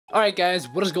Alright guys,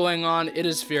 what is going on? It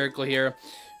is Spherical here.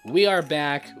 We are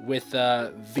back with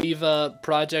Viva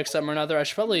project something or another. I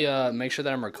should probably make sure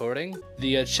that I'm recording.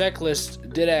 The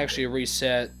checklist did actually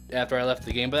reset after I left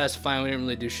the game, but that's fine. We didn't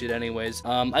really do shit anyways.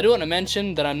 I do want to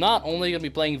mention that I'm not only going to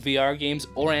be playing VR games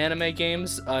or anime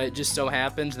games. It just so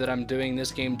happens that I'm doing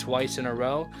this game twice in a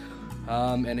row.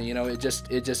 And you know, it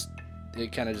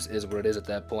kind of just is what it is at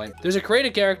that point. There's a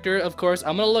creative character, of course.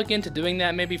 I'm going to look into doing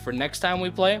that maybe for next time we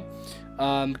play.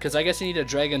 Because I guess you need to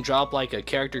drag and drop like a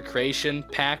character creation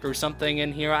pack or something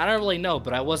in here. I don't really know,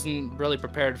 but I wasn't really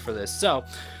prepared for this. So,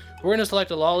 we're going to select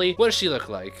a LOLI. What does she look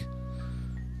like?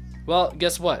 Well,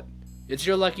 guess what? It's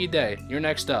your lucky day. You're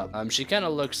next up. She kind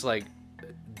of looks like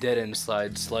dead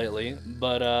inside slightly,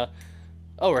 but,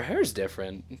 oh, her hair's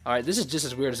different. Alright, this is just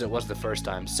as weird as it was the first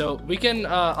time. So, we can,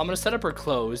 I'm going to set up her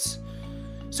clothes.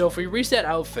 So if we reset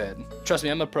outfit, trust me,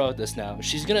 I'm a pro at this now,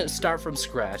 she's gonna start from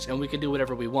scratch and we can do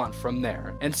whatever we want from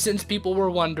there. And since people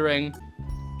were wondering,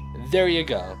 there you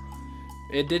go.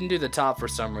 It didn't do the top for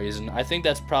some reason. I think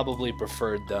that's probably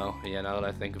preferred though, yeah, now that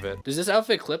I think of it. Does this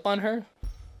outfit clip on her?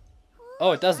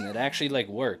 Oh, it doesn't. It actually like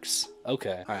works.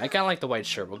 Okay. Alright, I kinda like the white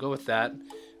shirt. We'll go with that.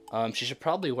 She should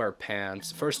probably wear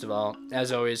pants. First of all,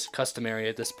 as always, customary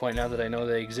at this point now that I know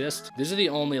they exist. These are the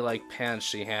only like pants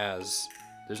she has.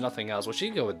 There's nothing else. Well, she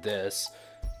can go with this.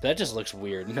 That just looks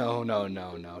weird. No.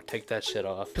 Take that shit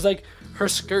off. Because, like, her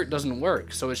skirt doesn't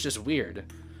work, so it's just weird.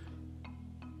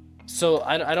 So,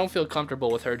 I don't feel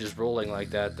comfortable with her just rolling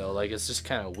like that, though. Like, it's just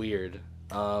kind of weird.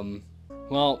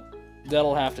 Well,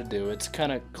 that'll have to do. It's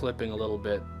kind of clipping a little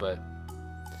bit, but...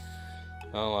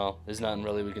 oh, well. There's nothing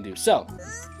really we can do. So...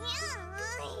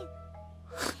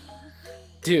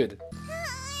 Dude.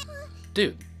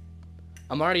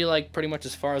 I'm already, like, pretty much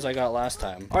as far as I got last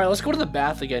time. Alright, let's go to the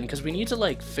bath again, because we need to,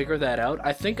 like, figure that out.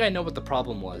 I think I know what the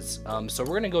problem was. So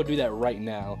we're gonna go do that right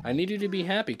now. I need you to be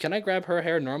happy. Can I grab her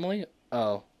hair normally?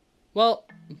 Oh. Well,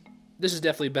 this is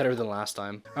definitely better than last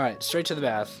time. Alright, straight to the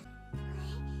bath.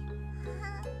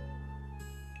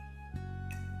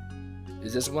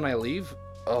 Is this when I leave?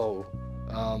 Oh.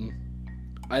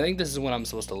 I think this is when I'm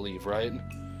supposed to leave, right?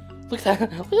 Look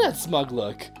at that smug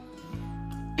look.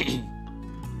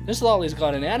 This LOLI's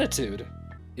got an attitude.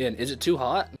 And is it too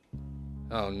hot?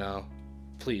 Oh no.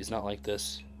 Please, not like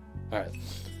this. Alright.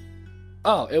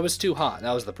 Oh, it was too hot.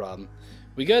 That was the problem.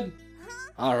 We good?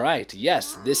 Alright,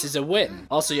 yes, this is a win.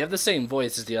 Also, you have the same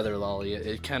voice as the other LOLI.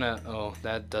 It kinda... oh,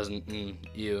 that doesn't...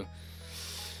 you.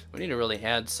 We need to really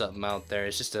add something out there.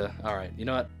 It's just a... alright, you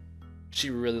know what? She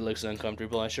really looks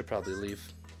uncomfortable. I should probably leave.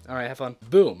 Alright, have fun.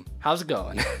 Boom. How's it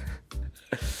going?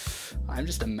 I'm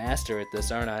just a master at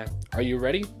this, aren't I? Are you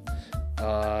ready?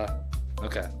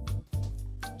 Okay.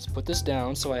 Let's put this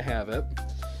down so I have it.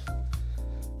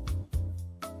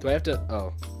 Do I have to...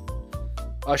 oh.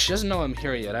 Oh, she doesn't know I'm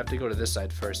here yet. I have to go to this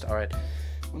side first. Alright.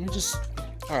 Let me just...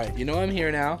 alright, you know I'm here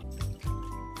now.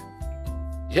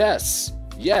 Yes!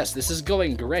 Yes, this is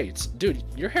going great. Dude,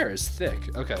 your hair is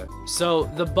thick. Okay.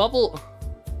 So, the bubble...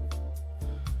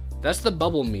 that's the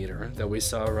bubble meter that we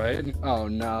saw, right? Oh,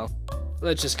 no.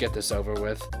 Let's just get this over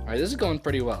with. Alright, this is going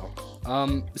pretty well.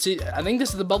 See, I think this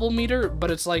is the bubble meter,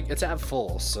 but it's like, it's at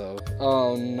full, so.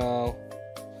 Oh no.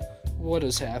 What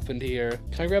has happened here?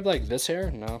 Can I grab like this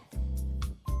hair? No.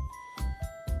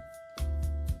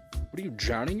 What are you,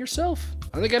 drowning yourself?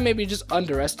 I think I maybe just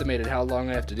underestimated how long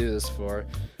I have to do this for.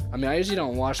 I mean, I usually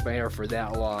don't wash my hair for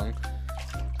that long.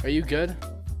 Are you good?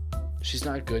 She's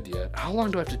not good yet. How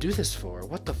long do I have to do this for?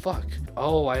 What the fuck?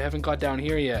 Oh, I haven't got down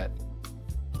here yet.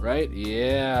 Right?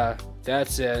 Yeah,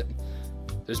 that's it.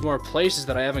 There's more places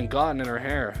that I haven't gotten in her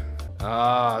hair.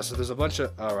 Ah, so there's a bunch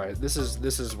of... alright, this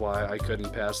is why I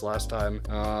couldn't pass last time.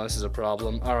 This is a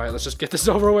problem. Alright, let's just get this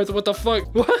over with. What the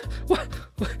fuck? What?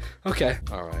 Okay.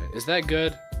 Alright, is that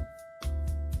good?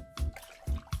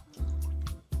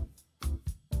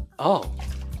 Oh.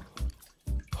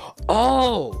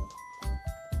 Oh!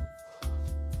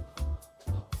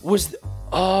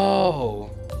 oh!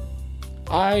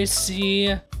 I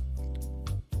see.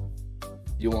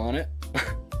 You want it?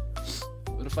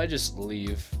 What if I just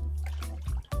leave?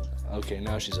 Okay,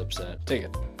 now she's upset. Take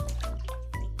it.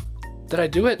 Did I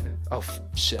do it? Oh,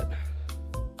 shit.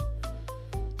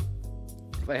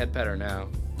 If I had better now.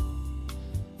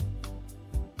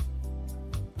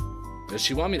 Does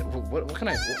she want me to... what can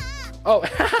I...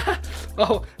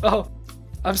 oh! oh!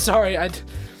 I'm sorry, I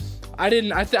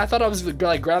thought I was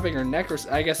like grabbing her neck, or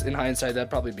I guess in hindsight that'd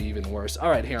probably be even worse.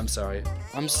 Alright, here, I'm sorry.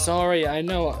 I'm sorry, I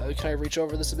know. Can I reach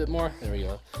over this a bit more? There we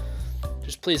go.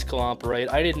 Just please cooperate.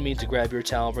 I didn't mean to grab your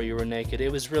towel where you were naked.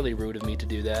 It was really rude of me to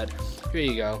do that. Here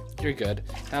you go. You're good.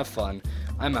 Have fun.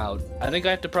 I'm out. I think I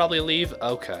have to probably leave.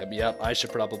 Okay, yep, I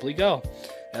should probably go.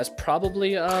 That's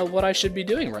probably what I should be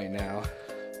doing right now.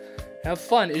 Have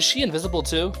fun. Is she invisible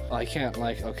too? Oh, I can't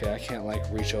like, okay, I can't like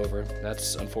reach over.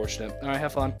 That's unfortunate. All right,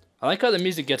 have fun. I like how the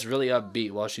music gets really upbeat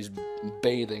while she's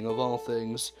bathing, of all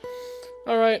things.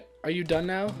 All right, are you done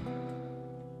now?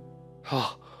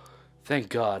 Oh, thank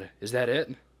God. Is that it?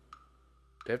 Do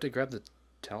I have to grab the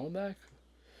towel back?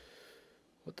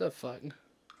 What the fuck?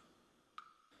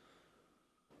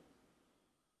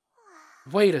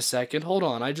 Wait a second, hold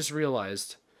on, I just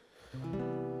realized.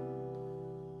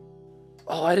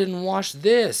 Oh, I didn't wash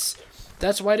this.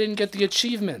 That's why I didn't get the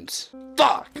achievement.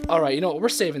 Fuck! Alright, you know what, we're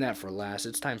saving that for last.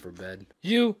 It's time for bed.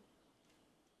 You...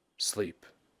 sleep.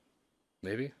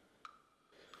 Maybe?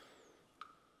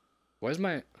 Why is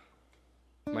my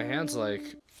hands like...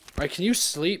 Alright, can you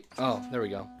sleep? Oh, there we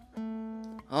go.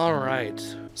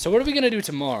 Alright. So what are we gonna do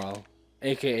tomorrow?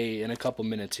 AKA in a couple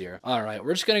minutes here. Alright,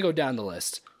 we're just gonna go down the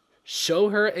list. Show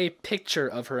her a picture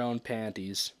of her own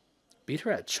panties. Beat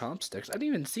her at chopsticks? I didn't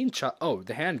even see oh,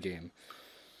 the hand game.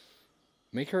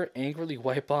 Make her angrily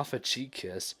wipe off a cheek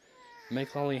kiss.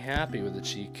 Make Lolly happy with a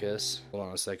cheek kiss. Hold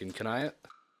on a second, can I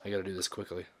gotta do this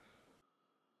quickly.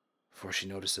 Before she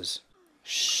notices.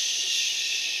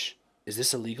 Shh. Is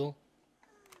this illegal?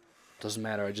 Doesn't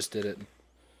matter, I just did it.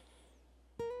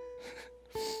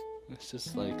 Let's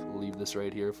just like leave this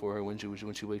right here for her when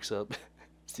she wakes up.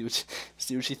 see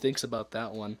what she thinks about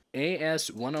that one.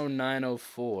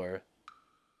 AS10904.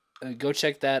 Go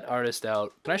check that artist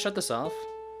out. Can I shut this off?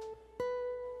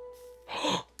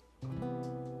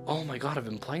 Oh my god, I've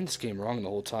been playing this game wrong the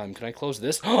whole time. Can I close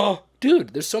this? Oh, dude,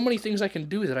 there's so many things I can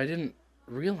do that I didn't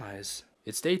realize.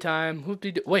 It's daytime.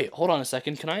 Whoop-de-doo. Wait, hold on a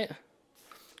second. Can I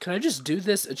just do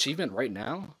this achievement right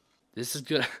now? This is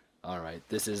good. All right,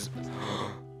 this is...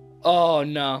 Oh,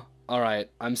 no. All right,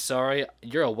 I'm sorry.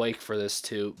 You're awake for this,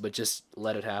 too, but just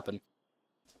let it happen.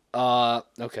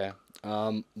 Okay.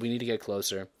 We need to get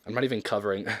closer. I'm not even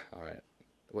covering. All right.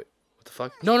 Wait, what the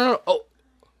fuck? No, no, no. Oh!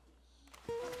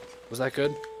 Was that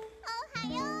good?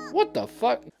 What the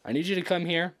fuck? I need you to come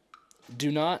here.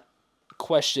 Do not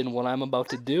question what I'm about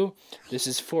to do. This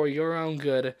is for your own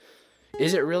good.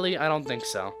 Is it really? I don't think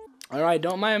so. All right,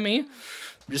 don't mind me.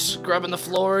 Just scrubbing the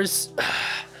floors.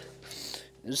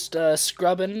 Just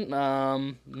scrubbing.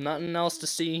 Nothing else to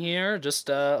see here. Just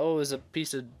oh, there's a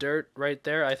piece of dirt right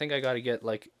there. I think I gotta get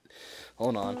like,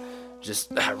 hold on.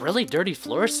 Just really dirty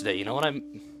floors today. You know what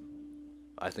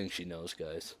I think she knows,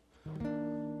 guys.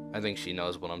 I think she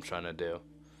knows what I'm trying to do.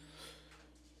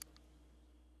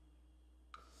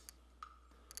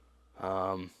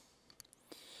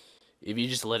 If you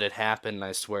just let it happen,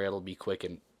 I swear it'll be quick.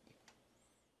 And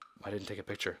I didn't take a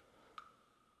picture.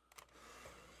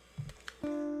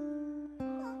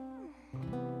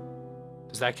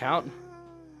 Does that count?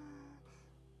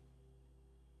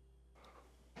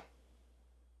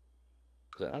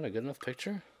 Is that not a good enough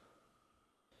picture?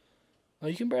 Oh,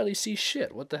 you can barely see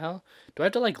shit. What the hell? Do I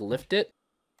have to, like, lift it?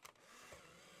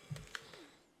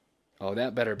 Oh,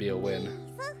 that better be a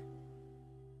win.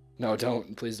 No,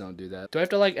 don't. Please don't do that. Do I have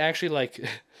to, like, actually, like,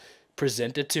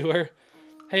 present it to her?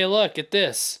 Hey, look at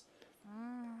this.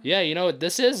 Yeah, you know what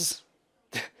this is?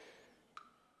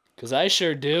 Because I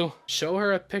sure do. Show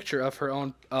her a picture of her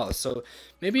own... Oh, so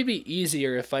maybe it'd be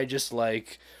easier if I just,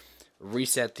 like,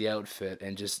 reset the outfit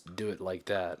and just do it like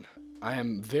that. I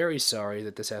am very sorry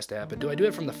that this has to happen. Do I do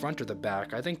it from the front or the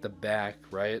back? I think the back,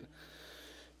 right?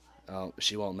 Oh,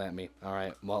 she won't let me.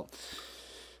 Alright, well...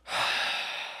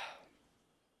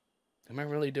 Am I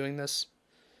really doing this?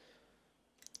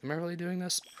 Am I really doing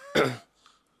this?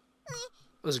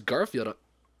 Was Garfield...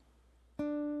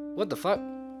 What the fuck?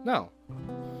 No.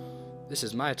 This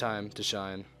is my time to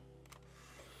shine.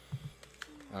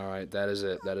 Alright, that is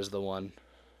it. That is the one.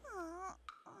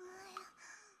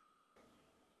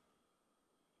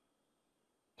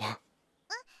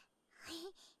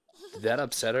 Did that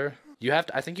upset her? You have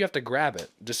to, I think you have to grab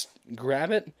it. Just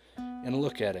grab it and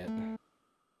look at it.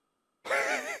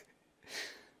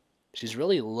 She's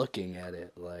really looking at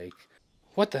it like...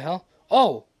 What the hell?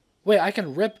 Oh! Wait, I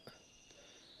can rip...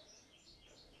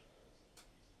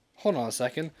 Hold on a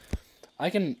second. I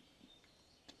can...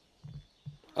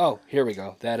 Oh, here we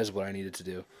go. That is what I needed to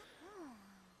do.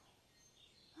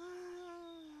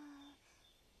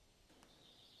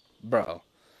 Bro.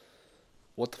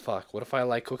 What the fuck? What if I,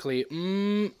 like, quickly...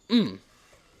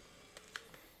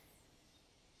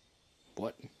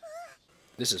 What?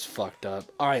 This is fucked up.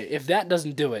 Alright, if that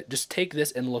doesn't do it, just take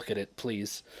this and look at it,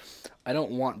 please. I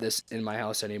don't want this in my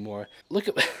house anymore. Look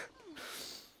at...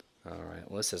 Alright,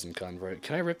 well, this isn't convert.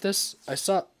 Can I rip this? I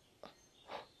saw...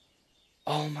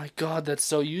 Oh my god, that's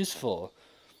so useful.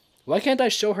 Why can't I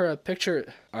show her a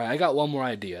picture? Alright, I got one more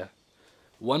idea.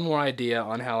 One more idea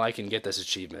on how I can get this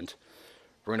achievement.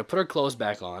 We're gonna put her clothes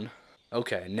back on.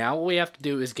 Okay, now what we have to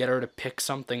do is get her to pick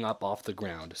something up off the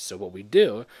ground. So what we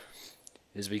do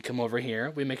is we come over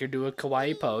here, we make her do a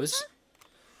kawaii pose.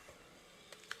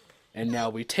 And now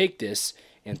we take this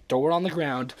and throw it on the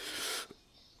ground.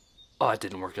 Oh, it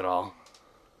didn't work at all.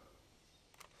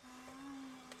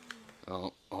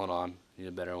 Oh, hold on. Need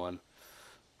a better one.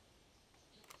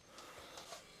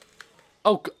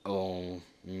 Oh,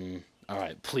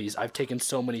 alright, please. I've taken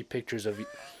so many pictures of you.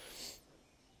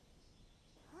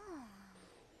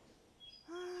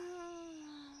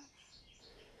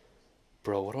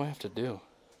 Bro, what do I have to do?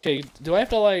 Okay, do I have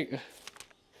to, like...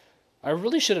 I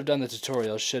really should have done the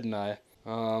tutorial, shouldn't I?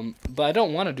 But I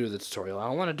don't want to do the tutorial. I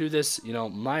want to do this, you know,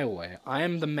 my way. I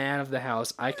am the man of the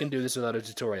house. I can do this without a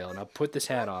tutorial. Now put this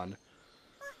hat on.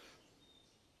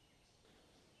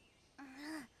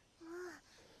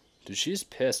 Dude, she's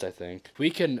pissed, I think.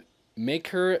 We can make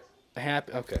her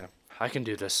happy. Okay, I can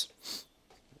do this.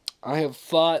 I have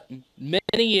fought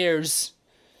many years.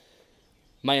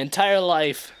 My entire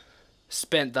life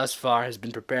spent thus far has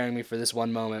been preparing me for this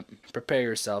one moment. Prepare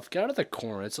yourself. Get out of the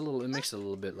corner. It makes it a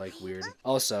little bit, like, weird.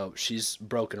 Also, she's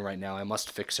broken right now. I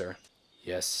must fix her.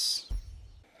 Yes.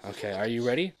 Okay, are you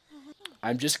ready?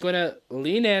 I'm just gonna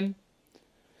lean in.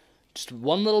 Just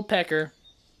one little pecker.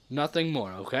 Nothing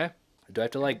more, okay? Do I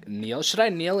have to, like, kneel? Should I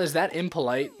kneel? Is that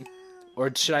impolite?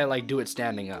 Or should I, like, do it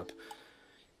standing up?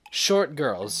 Short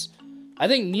girls. I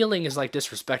think kneeling is, like,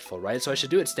 disrespectful, right? So I should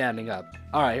do it standing up.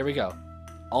 Alright, here we go.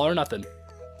 All or nothing.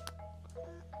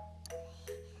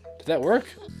 Did that work?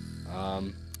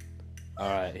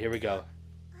 Alright, here we go.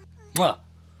 Mwah!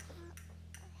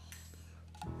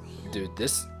 Dude,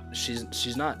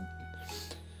 she's not...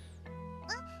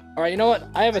 Alright, you know what?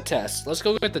 I have a test. Let's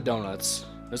go get the donuts.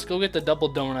 Let's go get the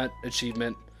double donut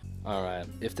achievement. Alright,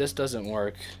 if this doesn't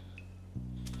work...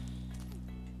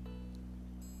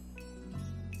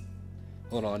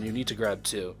 Hold on, you need to grab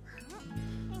two.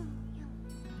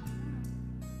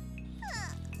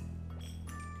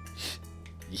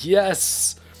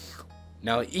 Yes!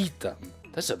 Now eat them.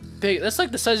 That's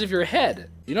like the size of your head.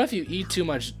 You know, if you eat too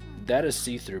much, that is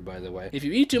see-through, by the way. If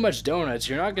you eat too much donuts,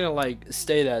 you're not gonna, like,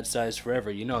 stay that size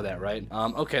forever. You know that, right?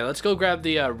 Okay, let's go grab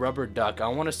the rubber duck. I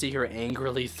want to see her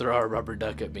angrily throw a rubber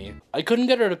duck at me. I couldn't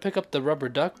get her to pick up the rubber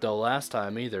duck, though, last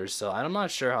time either, so I'm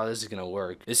not sure how this is gonna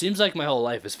work. It seems like my whole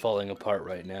life is falling apart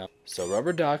right now. So,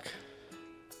 rubber duck.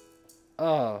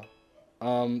 Oh.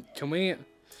 Can we...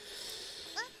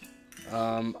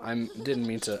 didn't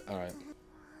mean to... Alright.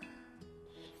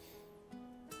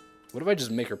 What if I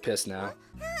just make her piss now?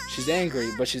 She's angry,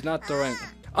 but she's not throwing...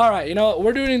 Alright, you know what?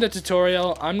 We're doing the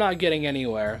tutorial. I'm not getting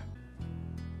anywhere.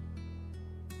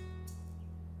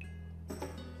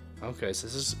 Okay, so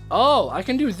this is... Oh, I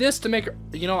can do this to make her...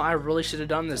 You know, I really should have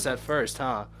done this at first,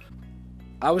 huh?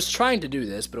 I was trying to do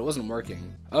this, but it wasn't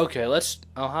working. Okay, let's...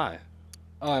 Oh, hi.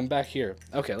 Oh, I'm back here.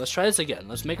 Okay, let's try this again.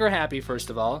 Let's make her happy, first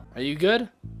of all. Are you good?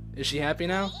 Is she happy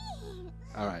now?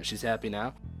 Alright, she's happy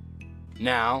now.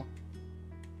 Now...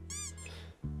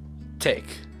 Take.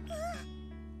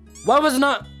 Why was it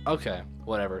not? Okay,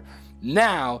 whatever.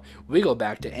 Now, we go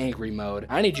back to angry mode.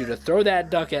 I need you to throw that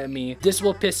duck at me. This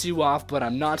will piss you off, but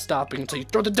I'm not stopping until you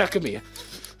throw the duck at me.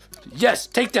 Yes,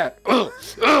 take that.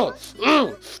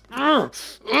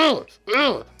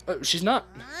 She's not.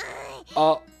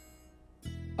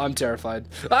 I'm terrified.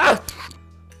 Ah!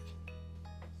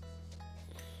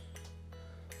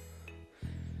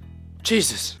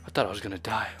 Jesus, I thought I was gonna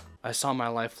die. I saw my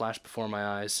life flash before my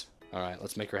eyes. Alright,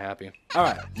 let's make her happy.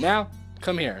 Alright, now,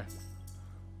 come here.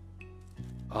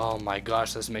 Oh my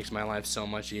gosh, this makes my life so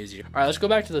much easier. Alright, let's go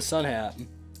back to the sun hat.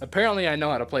 Apparently I know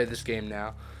how to play this game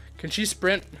now. Can she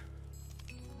sprint?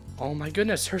 Oh my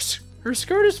goodness, her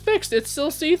skirt is fixed. It's still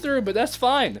see-through, but that's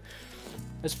fine.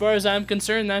 As far as I'm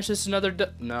concerned, that's just another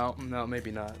no,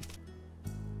 maybe not.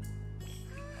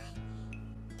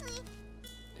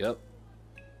 Yep.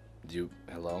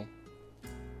 Hello?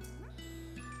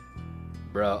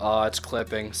 Bro, oh, it's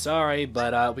clipping. Sorry,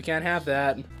 but we can't have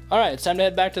that. Alright, it's time to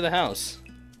head back to the house.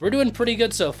 We're doing pretty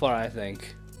good so far, I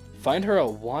think. Find her a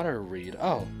water reed.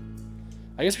 Oh.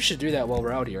 I guess we should do that while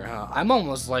we're out here, huh?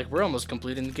 We're almost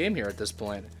completing the game here at this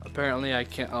point. Apparently I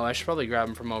can't, oh, I should probably grab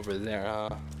him from over there, huh?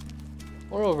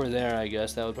 Or over there, I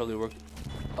guess. That would probably work.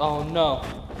 Oh, no.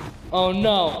 Oh,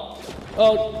 no.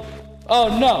 Oh,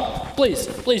 no.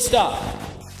 Please stop.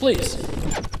 Please.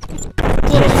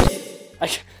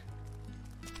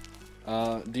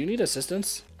 Do you need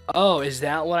assistance? Oh, is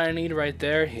that what I need right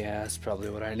there? Yeah, that's probably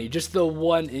what I need. Just the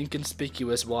one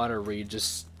inconspicuous water reed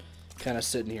just kind of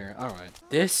sitting here. All right.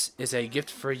 This is a gift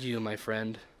for you, my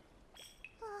friend.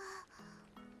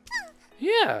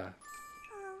 Yeah.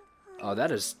 Oh,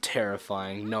 that is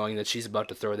terrifying, knowing that she's about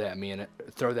to throw that at me in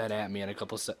a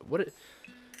couple seconds. What?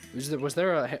 Was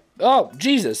there a? Oh,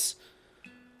 Jesus!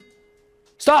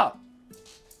 Stop!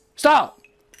 Stop!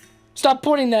 Stop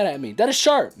pointing that at me. That is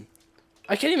sharp.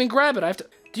 I can't even grab it. I have to.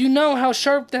 Do you know how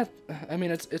sharp that? I mean,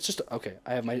 it's just okay.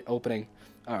 I have my opening.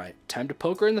 All right, time to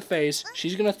poke her in the face.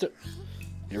 She's gonna.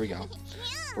 Here we go.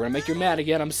 We're gonna make her mad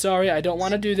again. I'm sorry. I don't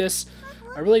want to do this.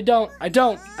 I really don't. I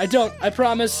don't. I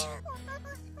promise.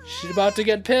 She's about to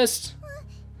get pissed.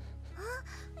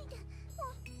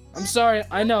 I'm sorry.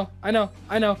 I know.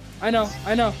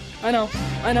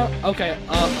 Okay.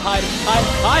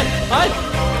 Hide.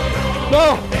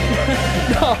 No.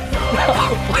 No.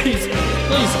 Please.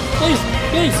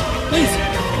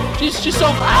 She's so.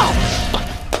 Ow.